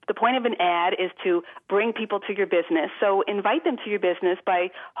the point of an ad is to bring people to your business. So invite them to your business by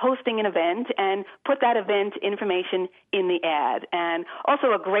hosting an event and put that event information in the ad. And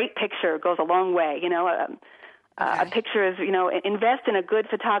also a great picture goes a long way. A picture is, invest in a good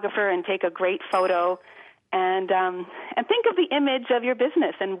photographer and take a great photo. And think of the image of your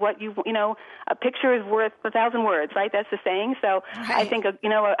business and what a picture is worth 1,000 words, right? That's the saying. So right. I think a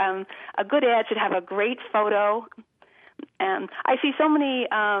good ad should have a great photo. I see so many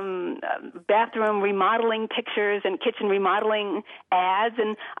bathroom remodeling pictures and kitchen remodeling ads,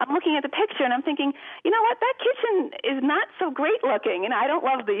 and I'm looking at the picture and I'm thinking, you know what, that kitchen is not so great looking, and I don't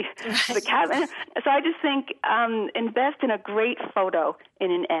love the cabinet. So I just think invest in a great photo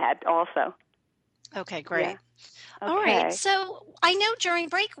in an ad also. Okay, great. Yeah. All right. So I know during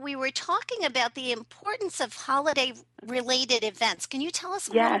break we were talking about the importance of holiday-related events. Can you tell us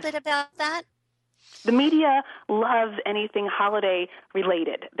a little bit about that? The media loves anything holiday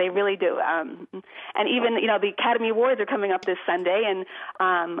related. They really do. And even, the Academy Awards are coming up this Sunday, and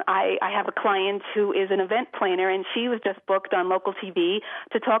I have a client who is an event planner, and she was just booked on local TV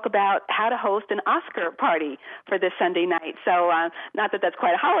to talk about how to host an Oscar party for this Sunday night. So not that that's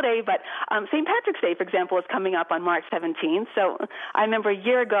quite a holiday, but St. Patrick's Day, for example, is coming up on March 17th. So I remember a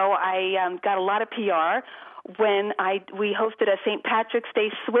year ago I got a lot of PR when we hosted a St. Patrick's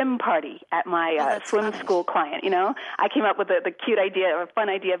Day swim party at my swim school client. I came up with the cute idea or fun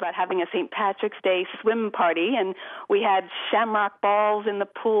idea about having a St. Patrick's Day swim party, and we had shamrock balls in the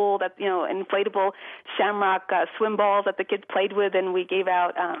pool, that inflatable shamrock swim balls that the kids played with, and we gave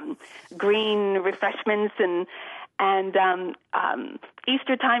out green refreshments and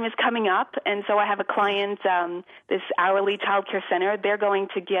Easter time is coming up, and so I have a client, this hourly child care center. They're going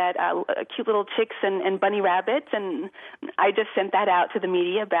to get cute little chicks and bunny rabbits, and I just sent that out to the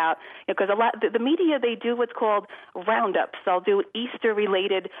media about, because the media, they do what's called roundups. They'll do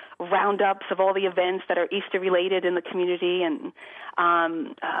Easter-related roundups of all the events that are Easter-related in the community, and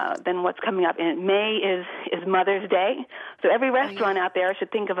then what's coming up in May is Mother's Day. So every restaurant out there should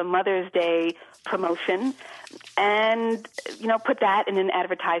think of a Mother's Day promotion and, put that in an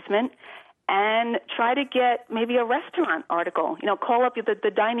advertisement and try to get maybe a restaurant article. Call up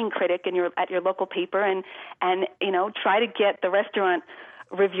the dining critic at your local paper and try to get the restaurant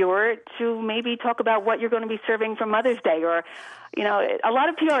reviewer to maybe talk about what you're going to be serving for Mother's Day. Or, a lot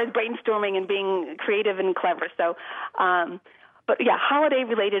of PR is brainstorming and being creative and clever. So, but yeah,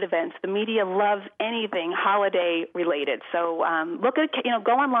 holiday-related events. The media loves anything holiday-related. So look at,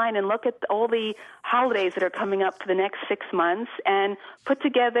 go online and look at all the holidays that are coming up for the next 6 months, and put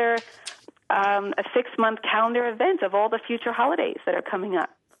together a 6-month calendar event of all the future holidays that are coming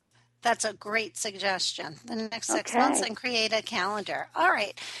up. That's a great suggestion. The next 6 months, and create a calendar. All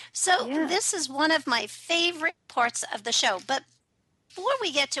right. So this is one of my favorite parts of the show. But before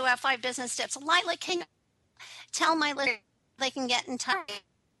we get to our 5 business tips, Lila, can you tell my listeners they can get in touch?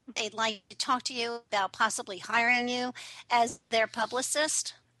 They'd like to talk to you about possibly hiring you as their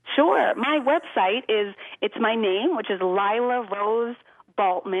publicist? Sure. My website it's my name, which is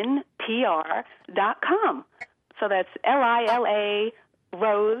LilaRoseBaltmanPR.com. So that's Lila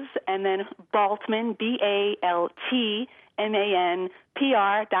Rose and then Baltman,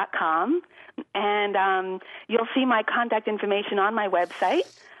 BALTMANPR.com. And you'll see my contact information on my website.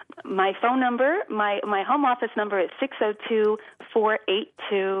 My phone number, my home office number is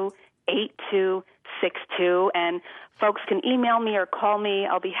 602-482-8262, and folks can email me or call me.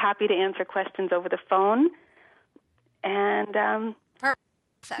 I'll be happy to answer questions over the phone. And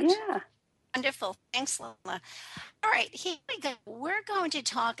perfect. Yeah. Wonderful. Thanks, Lila. All right, here we go. We're going to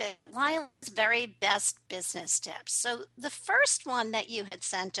talk about Lila's very best business tips. So the first one that you had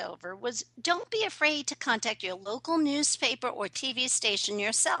sent over was, don't be afraid to contact your local newspaper or TV station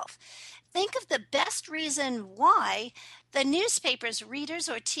yourself. Think of the best reason why the newspaper's readers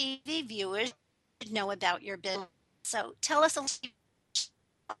or TV viewers should know about your business. So tell us a little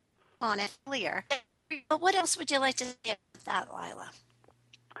on it earlier. But what else would you like to say about that, Lila?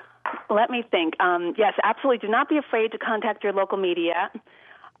 Let me think. Yes, absolutely. Do not be afraid to contact your local media.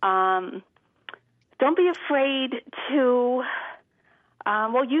 Don't be afraid to,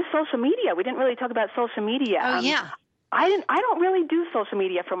 use social media. We didn't really talk about social media. Oh, yeah. I don't really do social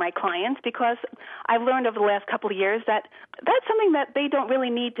media for my clients because I've learned over the last couple of years that that's something that they don't really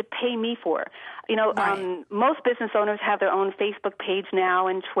need to pay me for. Right. Most business owners have their own Facebook page now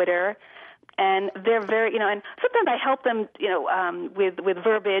and Twitter, and they're very, and sometimes I help them, with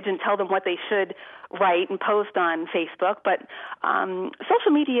verbiage and tell them what they should write and post on Facebook. But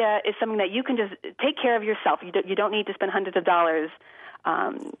social media is something that you can just take care of yourself. You don't need to spend hundreds of dollars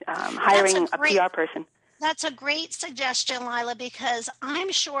hiring a PR person. That's a great suggestion, Lila, because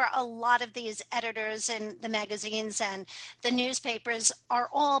I'm sure a lot of these editors in the magazines and the newspapers are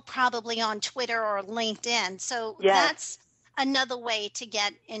all probably on Twitter or LinkedIn. So That's another way to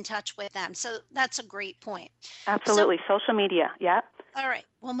get in touch with them. So that's a great point. Absolutely. Social media. Yeah. All right.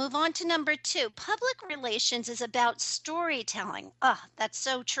 We'll move on to number 2. Public relations is about storytelling. That's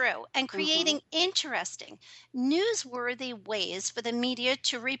so true. And creating interesting, newsworthy ways for the media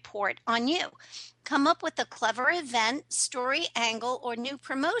to report on you. Come up with a clever event, story angle, or new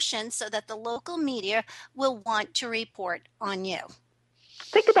promotion so that the local media will want to report on you.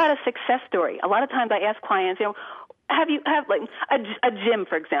 Think about a success story. A lot of times I ask clients, have like a gym,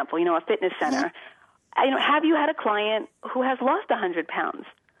 for example, a fitness center. Have you had a client who has lost 100 pounds?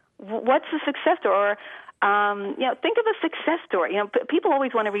 What's the success story? Or, think of a success story. People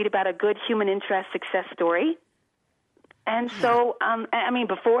always want to read about a good human interest success story. And so,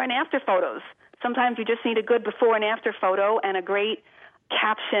 before and after photos. Sometimes you just need a good before and after photo and a great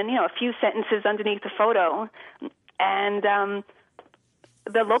caption, a few sentences underneath the photo. And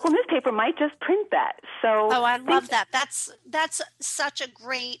the local newspaper might just print that. So I love that. That's such a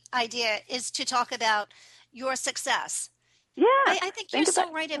great idea, is to talk about your success. Yeah. I think you're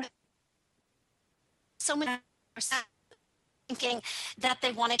so right about so many percent thinking that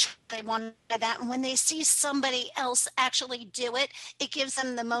they want that, and when they see somebody else actually do it, it gives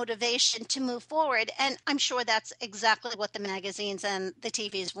them the motivation to move forward. And I'm sure that's exactly what the magazines and the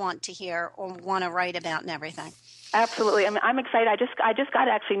TVs want to hear or want to write about and everything. Absolutely. I'm excited. I just got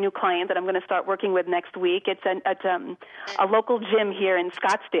actually a new client that I'm going to start working with next week. It's a local gym here in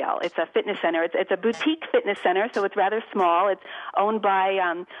Scottsdale. It's a fitness center. It's a boutique fitness center, so it's rather small. It's owned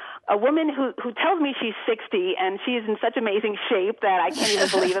by a woman who tells me she's 60, and she's in such amazing shape that I can't even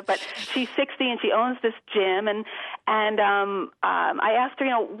believe it. But she's 60 and she owns this gym, and I asked her,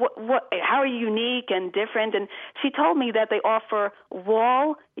 how are you unique and different? And she told me that they offer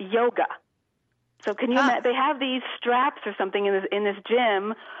wall yoga. So can you imagine, they have these straps or something in this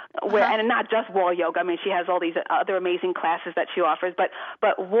gym where, and not just wall yoga. She has all these other amazing classes that she offers, but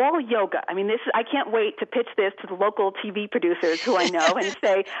wall yoga. I can't wait to pitch this to the local TV producers who I know and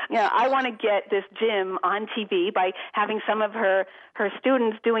say, I want to get this gym on TV by having some of her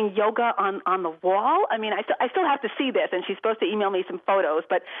students doing yoga on the wall. I still have to see this, and she's supposed to email me some photos,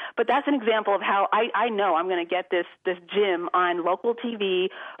 but that's an example of how I know I'm going to get this gym on local TV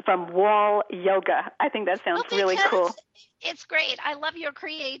from wall yoga. I think that sounds really cool. It's great. I love your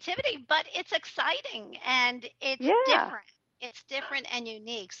creativity, but it's exciting and it's different. It's different and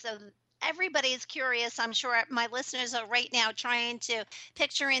unique. So everybody's curious. I'm sure my listeners are right now trying to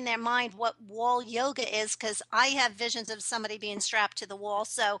picture in their mind what wall yoga is, because I have visions of somebody being strapped to the wall.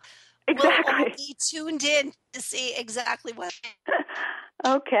 So exactly. We'll be tuned in to see exactly what.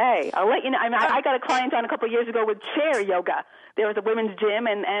 Okay. I'll let you know. I got a client on a couple of years ago with chair yoga. There was a women's gym,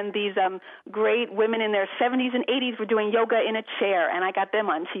 and these great women in their 70s and 80s were doing yoga in a chair, and I got them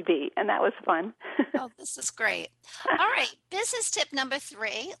on TV, and that was fun. This is great. All right, business tip number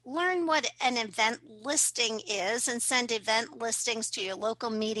 3, learn what an event listing is and send event listings to your local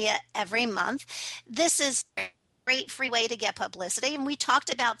media every month. This is a great free way to get publicity, and we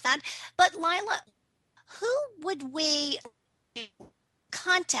talked about that. But Lila, who would we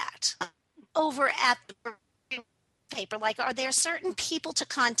contact over at the paper? Like, are there certain people to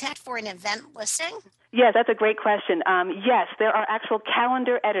contact for an event listing? Yeah, that's a great question. Yes, there are actual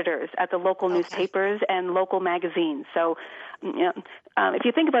calendar editors at the local newspapers and local magazines. So, if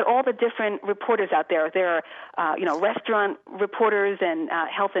you think about all the different reporters out there, there are, restaurant reporters and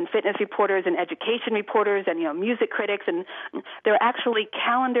health and fitness reporters and education reporters and, music critics, and there are actually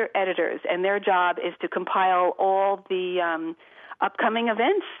calendar editors, and their job is to compile all the upcoming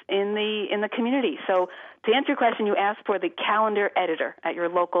events in the community. So to answer your question, you asked for the calendar editor at your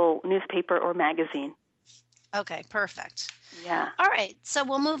local newspaper or magazine. Okay, perfect. Yeah. All right, so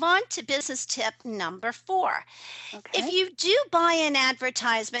we'll move on to business tip number 4. Okay. If you do buy an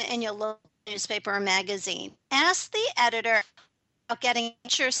advertisement in your local newspaper or magazine. Ask the editor about getting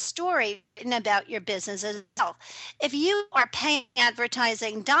your story written about your business as well. If you are paying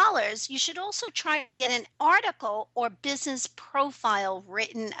advertising dollars, you should also try to get an article or business profile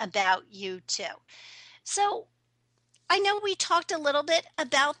written about you too. So I know we talked a little bit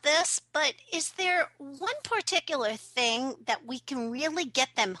about this, but is there one particular thing that we can really get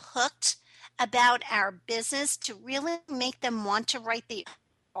them hooked about our business to really make them want to write the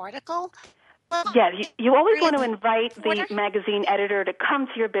article? Yeah, you always want to invite the magazine editor to come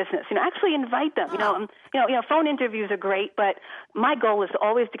to your business. Actually invite them. Phone interviews are great, but my goal is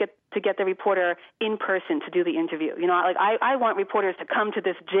always to get the reporter in person to do the interview. I want reporters to come to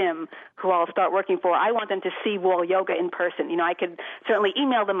this gym who I'll start working for. I want them to see Wall Yoga in person. I could certainly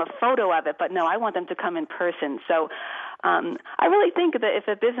email them a photo of it, but no, I want them to come in person. So I really think that if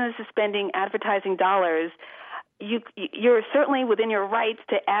a business is spending advertising dollars, you're certainly within your rights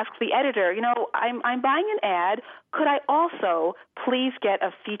to ask the editor, I'm buying an ad. Could I also please get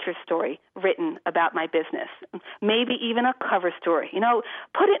a feature story written about my business? Maybe even a cover story.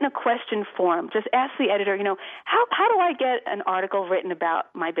 Put it in a question form. Just ask the editor, how do I get an article written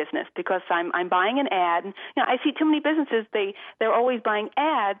about my business? Because I'm buying an ad. And, I see too many businesses, they're always buying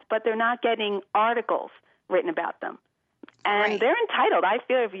ads, but they're not getting articles written about them. And they're entitled. I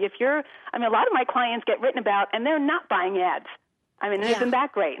feel if you're, a lot of my clients get written about and they're not buying ads. Isn't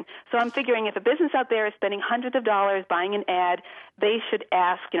that great? So I'm figuring if a business out there is spending hundreds of dollars buying an ad, they should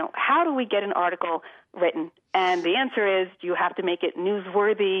ask, how do we get an article written? And the answer is you have to make it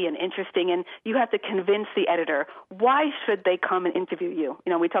newsworthy and interesting, and you have to convince the editor. Why should they come and interview you?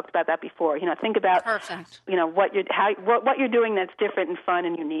 We talked about that before. Think about what you're doing that's different and fun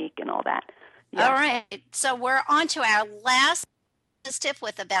and unique and all that. Yes. All right. So we're on to our last tip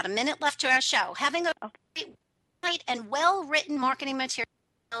with about a minute left to our show. Having a great and well-written marketing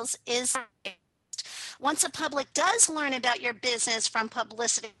materials is once the public does learn about your business from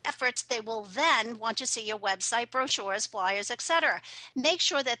publicity efforts, they will then want to see your website, brochures, flyers, etc. Make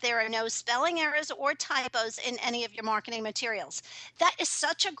sure that there are no spelling errors or typos in any of your marketing materials. That is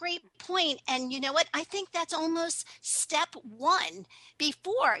such a great point. And you know what? I think that's almost step one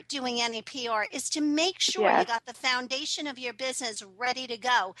before doing any PR is to make sure you got the foundation of your business ready to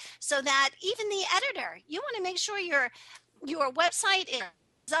go so that even the editor, you want to make sure your website is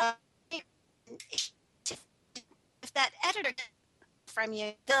up. If that editor from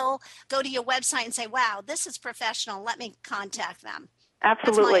you, they'll go to your website and say, wow, this is professional. Let me contact them.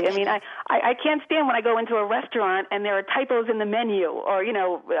 Absolutely. I can't stand when I go into a restaurant and there are typos in the menu or,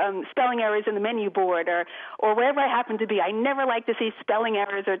 spelling errors in the menu board or wherever I happen to be. I never like to see spelling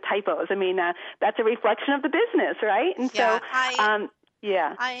errors or typos. That's a reflection of the business, right? And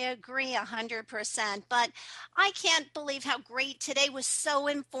I agree 100%, but I can't believe how great today was. So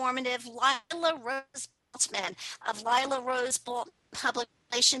informative. Lila Rose Boltzmann of Lila Rose Public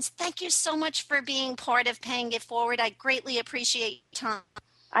Relations, thank you so much for being part of Paying It Forward. I greatly appreciate your time.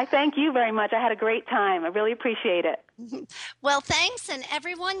 I thank you very much. I had a great time. I really appreciate it. Well, thanks, and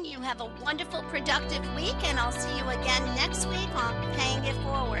everyone, you have a wonderful, productive week, and I'll see you again next week on Paying It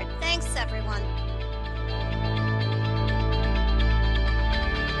Forward. Thanks, everyone.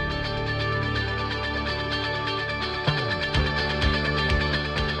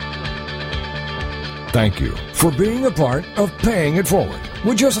 Thank you for being a part of Paying It Forward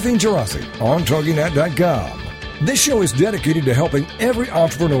with Josephine Girassi on TogiNet.com. This show is dedicated to helping every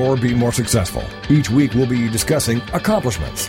entrepreneur be more successful. Each week we'll be discussing accomplishments,